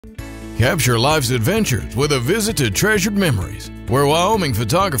Capture life's adventures with a visit to Treasured Memories, where Wyoming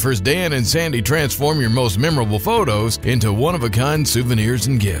photographers Dan and Sandy transform your most memorable photos into one-of-a-kind souvenirs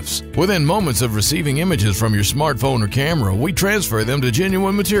and gifts. Within moments of receiving images from your smartphone or camera, we transfer them to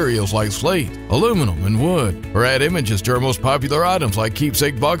genuine materials like slate, aluminum, and wood, or add images to our most popular items like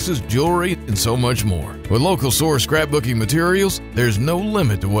keepsake boxes, jewelry, and so much more. With local source scrapbooking materials, there's no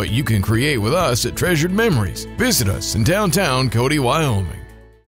limit to what you can create with us at Treasured Memories. Visit us in downtown Cody, Wyoming.